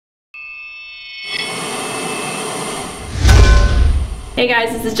Hey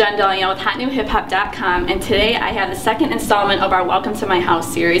guys, this is Jen Delian with HotNewHipHop.com, and today I have the second installment of our Welcome to My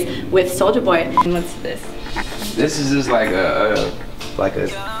House series with Soulja Boy. And what's this? This is just like a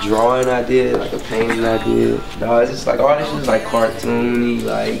drawing I did, like a painting I did. No, it's just like all this shit is like cartoony,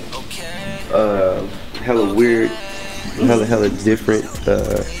 like hella weird, hella different.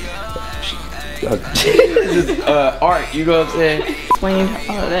 Art, you know what I'm saying? Explain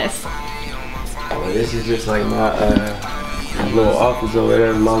all of this. Oh, this is just like my little office over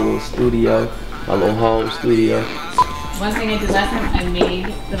there, my little studio, my little home studio. One thing I did last time, I made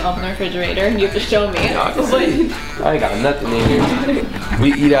them open the refrigerator. You have to show me. I ain't got nothing in here.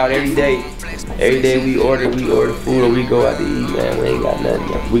 We eat out every day. Every day we order food or we go out to eat, man. We ain't got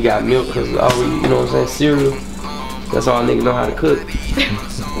nothing. We got milk because all we, you know what I'm saying, cereal. That's all niggas know how to cook. You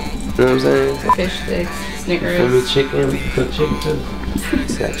know what I'm saying? Fish sticks, Snickers. Family chicken, we cook chicken too.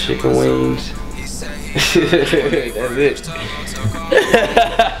 Got chicken wings. That's it.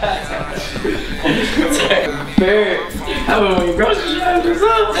 I went when you grocery shopping or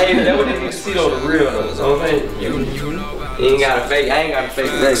something. Hey, that what you see on the real though. So I'm saying, you ain't got a fake. I ain't got a fake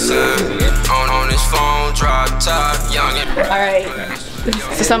nothing. On his phone, drop top, young. Alright,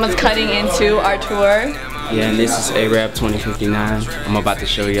 so someone's cutting into our tour. Yeah, and this is A-Rap 2059. I'm about to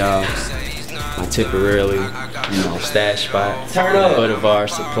show y'all my temporarily, stash spot. Turn up. Boulevard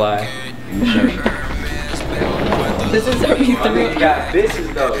Supply. This is our We got business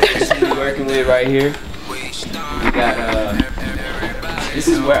though. This is what we're working with right here. We got, this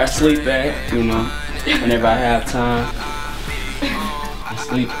is where I sleep at, whenever I have time. I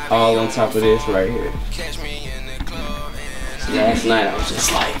sleep all on top of this right here. So last night I was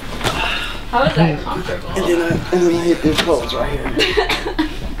just like, how is that comfortable? and then I hit this pose right here.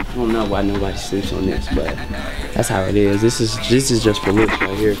 I don't know why nobody sleeps on this, but that's how it is. This is just for looks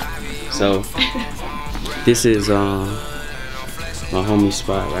right here. So this is my homie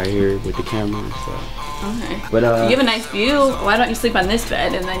spot right here with the camera and stuff. Okay. But you have a nice view. Why don't you sleep on this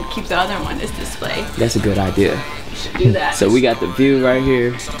bed and then keep the other one as display? That's a good idea. You should do that. So we got the view right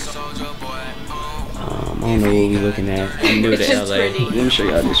here. I don't know what we're looking at. I'm new to LA. Pretty. Let me show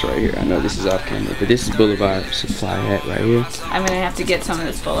y'all this right here. I know this is off camera, but this is Boulevard Supply hat right here. I'm gonna have to get some of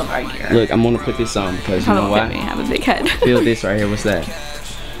this Boulevard gear. Look, I'm gonna put this on because you know why? I have a big head. Feel this right here. What's that?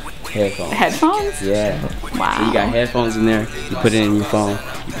 Headphones. Headphones? Yeah. Wow. So you got headphones in there. You put it in your phone.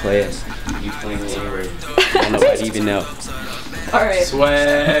 You play it. You play it anywhere. Don't nobody even know. All right.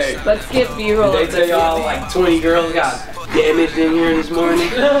 Swag. Let's get B-roll. They tell y'all like 20 girls got damaged in here this morning.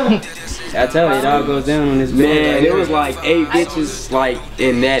 I tell you, it all goes down on this bed. Man, there was like 8 bitches like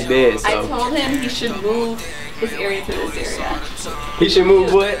in that bed. So I told him he should move this area to this area. he should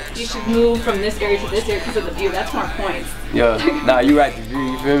move what? You should move from this area to this area because of the view. That's more points. Yeah, nah, you right the view.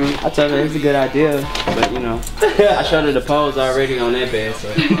 You feel me? I told her it's a good idea, but I showed her the pose already on that bed. So.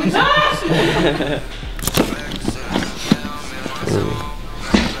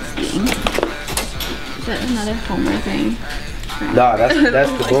 Is that another Homer thing? Nah, that's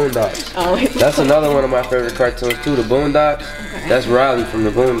the Boondocks. Oh, wait. That's another one of my favorite cartoons too. The Boondocks. Okay. That's Riley from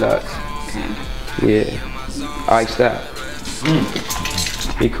the Boondocks. Okay. Yeah, iced out.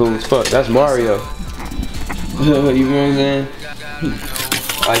 He cool as fuck. That's Mario. You know what I'm saying?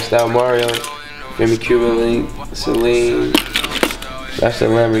 Iced out Mario. Jimmy Cuban Link, Celine. That's the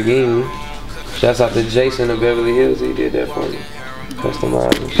Lamborghini. Shouts out to Jason of Beverly Hills. He did that for me.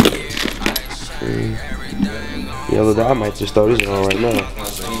 Customized and shit. Yellow dot. I might just throw this on right now.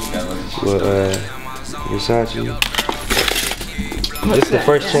 With Versace. This is the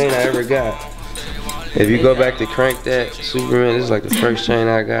first chain I ever got. If you go back to Crank That Superman, this is like the first chain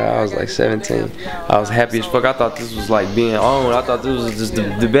I got. I was like 17. I was happy as fuck. I thought this was like being owned. I thought this was just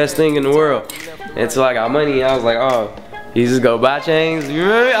the best thing in the world. Until I got money, I was like, oh, you just go buy chains. You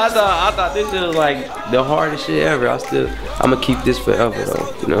remember? I thought this shit was like the hardest shit ever. I'ma keep this forever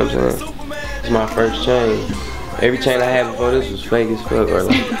though. You know what I'm saying? It's my first chain. Every chain I had before this was fake as fuck, or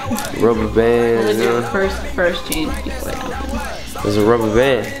like rubber bands. What was your first change before that? It was a rubber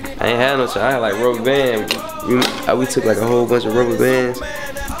band. I ain't had no chain. I had like rubber band. We took like a whole bunch of rubber bands.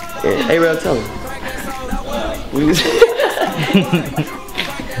 And hey, Rel, tell him.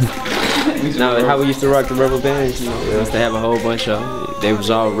 How we used to rock the rubber bands, we used to have a whole bunch of them. They was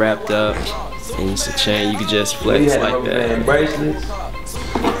all wrapped up, and it's a chain you could just flex like rubber that. band bracelets.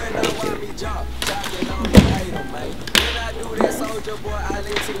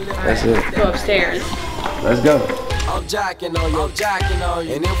 That's it. Go upstairs. Let's go. I'm jacking on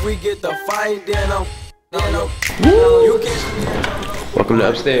you, and if we get the fight, then I'm you get. Welcome to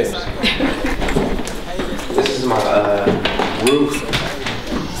upstairs. This is my roof,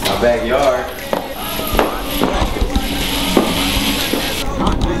 my backyard.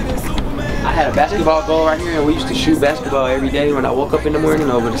 had a basketball goal right here, and we used to shoot basketball every day when I woke up in the morning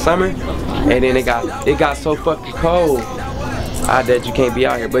over the summer. And then it got so fucking cold that you can't be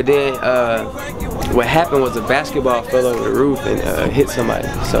out here. But then what happened was a basketball fell over the roof and hit somebody.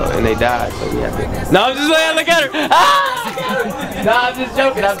 And they died. So we had to. No, I'm just playing. Look at her. Ah! No, I'm just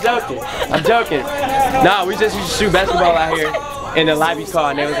joking. I'm joking. No, we just used to shoot basketball out here in the lobby car,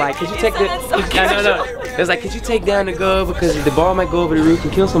 and they was like, "Could you take the?" No. It was like, "Could you take down the glove because the ball might go over the roof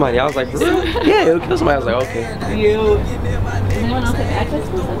and kill somebody?" I was like, "For real? Yeah, it'll kill somebody." I was like, "Okay." Does anyone else have access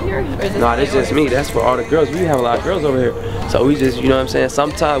to up here? No, that's just me. That's for all the girls. We have a lot of girls over here, so we just, you know what I'm saying.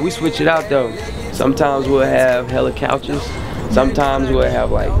 Sometimes we switch it out though. Sometimes we'll have hella couches. Sometimes we'll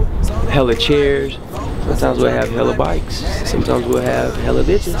have like hella chairs. Sometimes we'll have hella bikes. Sometimes we'll have hella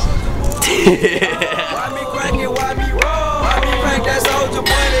bitches. Crack that Soulja boy,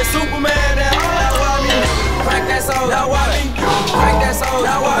 that Superman, that why me. Crack that Soulja, why me. Crack that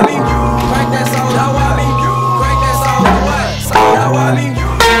Soulja, why me. Crack that Soulja, why me. Crack that Soulja, what? Soulja, why me.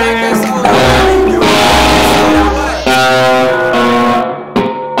 Crack that Soulja, why me. Soulja, what?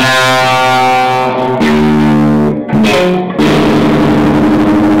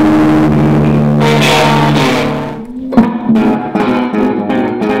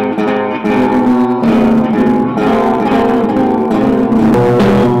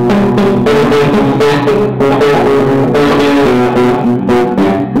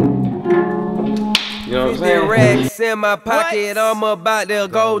 In my pocket, I'm about to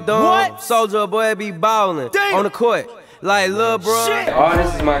go dumb. Soulja boy be ballin' on the court like lil' bro. All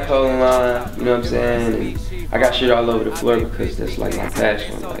this is my clothing line, you know what I'm saying? And I got shit all over the floor because that's like my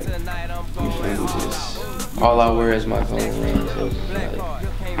passion. Like, you feel me? Just all I wear is my clothing line. So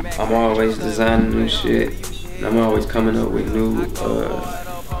like, I'm always designing new shit. And I'm always coming up with new,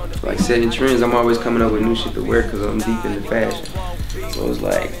 like setting trends. I'm always coming up with new shit to wear because I'm deep into fashion. So it's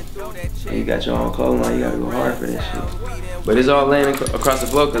like, you got your own clothing line, you gotta go hard for that shit. But it's all laying across the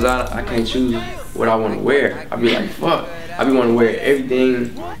floor because I can't choose what I want to wear. I be like, fuck. I be wanting to wear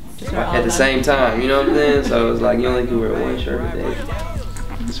everything at the same time, you know what I'm saying? So it's like, you only can wear one shirt a day.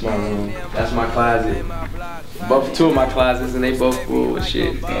 That's my room. That's my closet. Two of my closets, and they both full with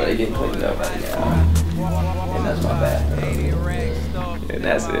shit. So they getting cleaned up right now. And that's my bathroom. And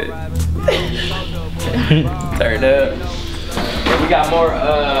that's it. Turn up. We got more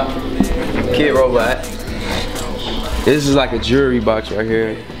Kid Robot. This is like a jewelry box right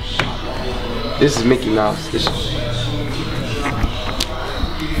here. This is Mickey Mouse.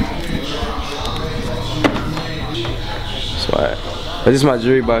 Swag. But this is my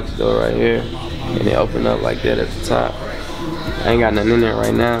jewelry box though right here. And they open up like that at the top. I ain't got nothing in there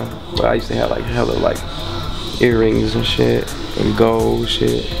right now. But I used to have like hella like earrings and shit. And gold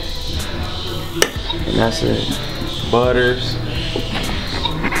shit. And that's it. Butters.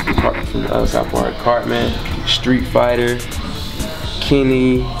 From the other side part, Cartman, Street Fighter,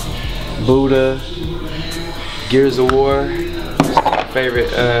 Kenny, Buddha, Gears of War, my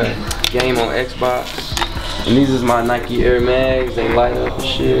favorite game on Xbox. And these is my Nike Air Mags. They light up and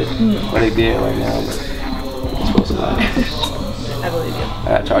shit. Well, they did right now, but it's supposed to light up. I believe you. I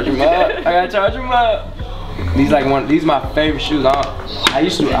gotta charge them up. These my favorite shoes.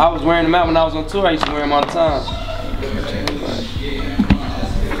 I was wearing them out when I was on tour. I used to wear them all the time.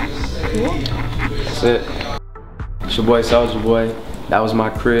 That's it. It's your boy Soulja Boy. That was my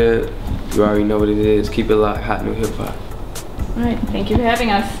crib. You already know what it is. Keep it locked. Hot New Hip Hop. Alright, thank you for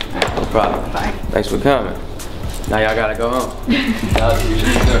having us. No problem. Bye. Thanks for coming. Now y'all gotta go home.